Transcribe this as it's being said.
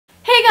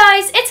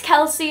guys, it's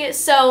Kelsey.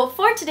 So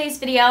for today's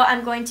video,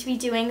 I'm going to be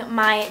doing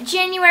my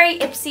January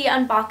Ipsy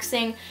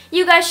unboxing.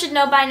 You guys should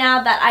know by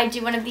now that I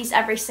do one of these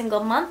every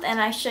single month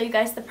and I show you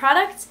guys the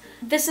products.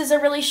 This is a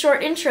really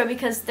short intro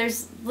because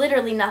there's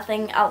literally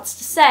nothing else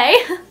to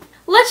say.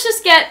 Let's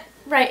just get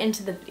right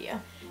into the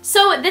video.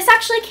 So this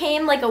actually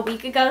came like a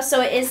week ago, so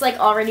it is like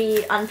already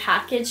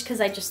unpackaged because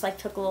I just like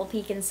took a little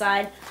peek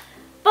inside.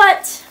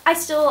 But I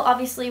still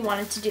obviously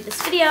wanted to do this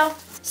video.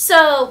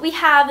 So we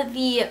have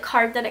the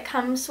card that it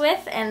comes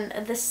with, and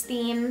this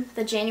theme,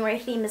 the January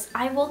theme, is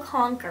I Will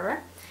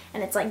Conquer.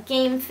 And it's like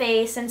game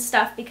face and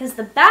stuff because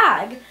the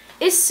bag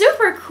is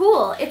super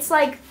cool. It's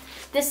like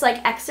this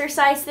like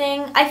exercise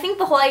thing. I think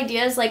the whole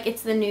idea is like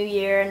it's the new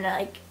year and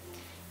like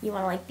you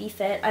want to like be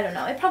fit. I don't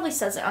know. It probably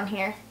says it on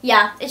here.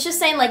 Yeah, it's just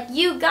saying like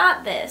you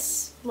got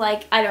this.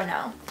 Like, I don't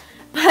know.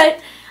 But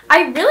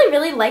I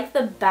really like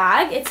the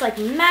bag. It's like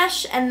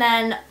mesh, and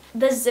then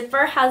the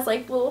zipper has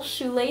like little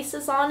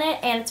shoelaces on it,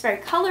 and it's very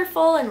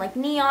colorful and like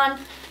neon.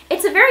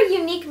 It's a very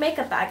unique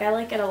makeup bag. I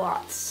like it a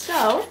lot.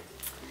 So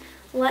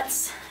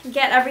let's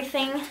get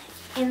everything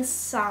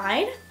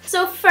inside.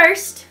 So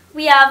first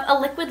we have a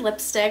liquid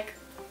lipstick.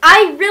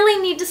 I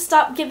really need to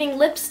stop giving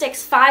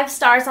lipsticks 5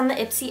 stars on the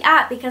Ipsy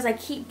app because I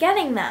keep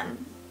getting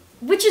them,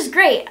 which is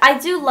great. I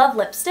do love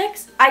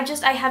lipsticks.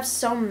 I have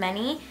so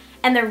many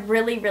and they're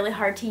really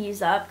hard to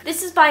use up.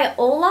 This is by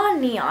Ola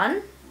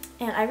Neon.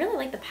 And I really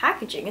like the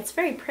packaging. It's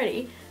very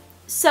pretty.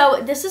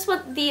 So this is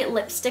what the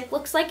lipstick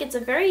looks like. It's a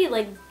very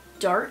like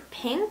dark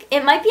pink.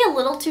 It might be a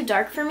little too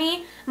dark for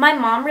me. My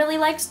mom really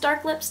likes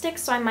dark lipsticks,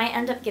 so I might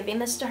end up giving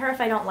this to her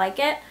if I don't like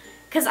it.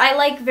 Because I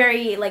like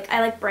I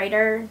like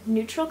brighter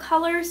neutral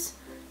colors.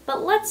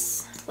 But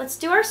let's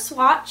do our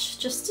swatch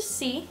just to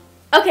see.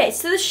 Okay,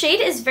 so the shade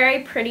is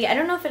very pretty. I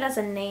don't know if it has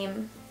a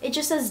name. It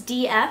just says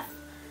DF.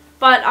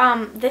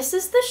 But this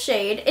is the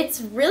shade.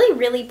 It's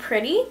really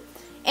pretty.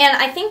 And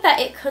I think that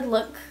it could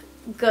look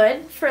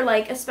good for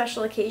like a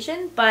special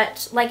occasion,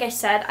 but like I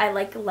said, I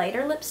like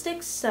lighter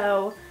lipsticks,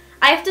 so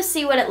I have to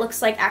see what it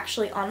looks like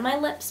actually on my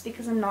lips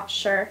because I'm not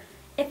sure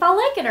if I'll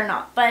like it or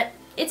not, but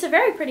it's a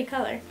very pretty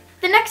color.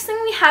 The next thing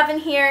we have in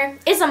here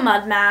is a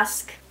mud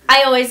mask.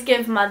 I always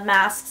give mud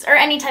masks, or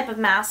any type of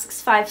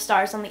masks, 5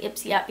 stars on the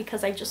Ipsy app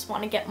because I just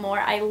want to get more.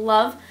 I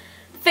love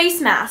face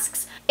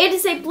masks. It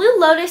is a Blue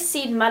Lotus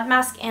Seed mud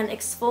mask and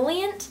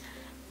exfoliant.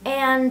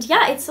 And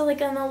yeah, it's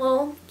like in a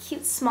little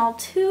cute small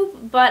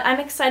tube, but I'm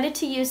excited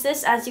to use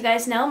this. As you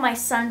guys know, my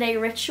Sunday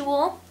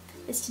ritual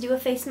is to do a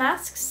face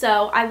mask,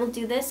 so I will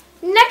do this.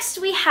 Next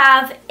we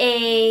have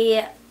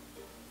a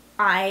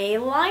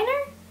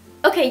eyeliner.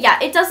 Okay,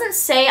 yeah, it doesn't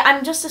say,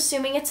 I'm just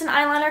assuming it's an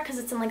eyeliner because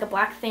it's in like a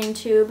black thin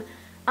tube.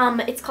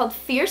 It's called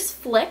Fierce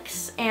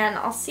Flicks, and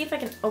I'll see if I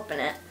can open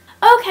it.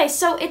 Okay,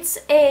 so it's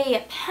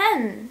a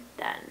pen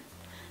then.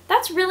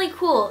 That's really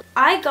cool.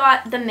 I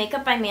got the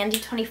Makeup by Mandy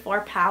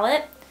 24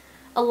 palette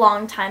a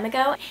long time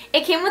ago.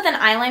 It came with an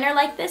eyeliner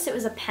like this. It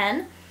was a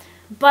pen,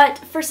 but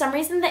for some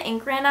reason the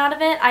ink ran out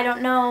of it. I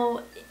don't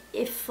know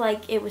if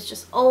like it was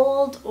just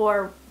old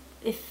or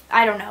if,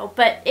 I don't know,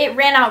 but it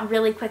ran out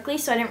really quickly,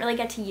 so I didn't really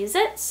get to use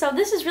it. So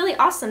this is really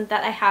awesome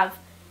that I have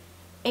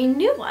a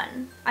new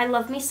one. I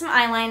love me some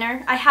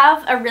eyeliner. I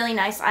have a really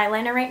nice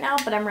eyeliner right now,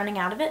 but I'm running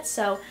out of it,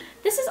 so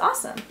this is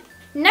awesome.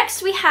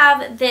 Next we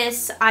have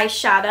this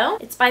eyeshadow.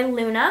 It's by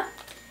Luna,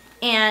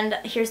 and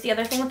here's the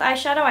other thing with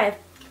eyeshadow. I have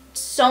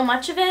so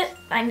much of it.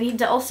 I need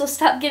to also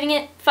stop giving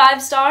it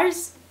 5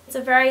 stars. It's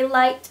a very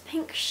light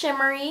pink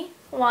shimmery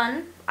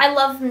one. I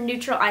love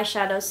neutral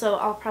eyeshadow, so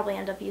I'll probably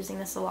end up using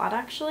this a lot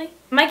actually.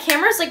 My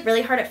camera's like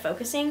really hard at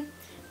focusing,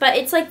 but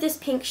it's like this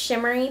pink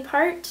shimmery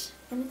part,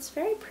 and it's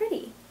very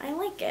pretty. I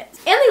like it.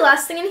 And the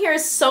last thing in here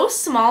is so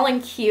small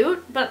and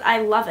cute, but I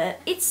love it.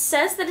 It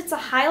says that it's a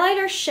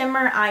highlighter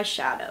shimmer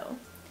eyeshadow.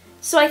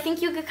 So I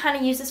think you could kind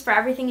of use this for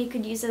everything. You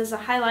could use it as a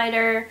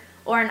highlighter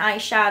or an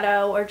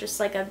eyeshadow or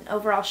just like an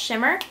overall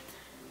shimmer.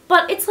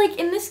 But it's like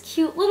in this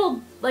cute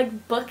little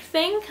like book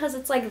thing because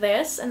it's like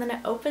this and then it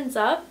opens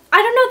up.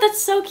 I don't know, that's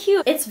so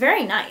cute. It's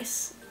very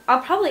nice.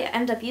 I'll probably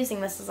end up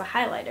using this as a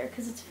highlighter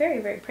because it's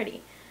very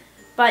pretty.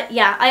 But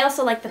yeah, I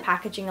also like the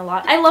packaging a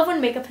lot. I love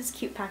when makeup has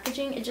cute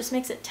packaging. It just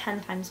makes it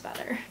 10 times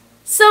better.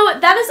 So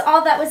that is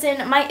all that was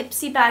in my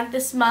Ipsy bag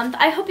this month.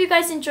 I hope you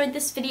guys enjoyed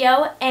this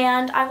video,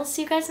 and I will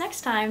see you guys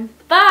next time.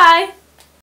 Bye!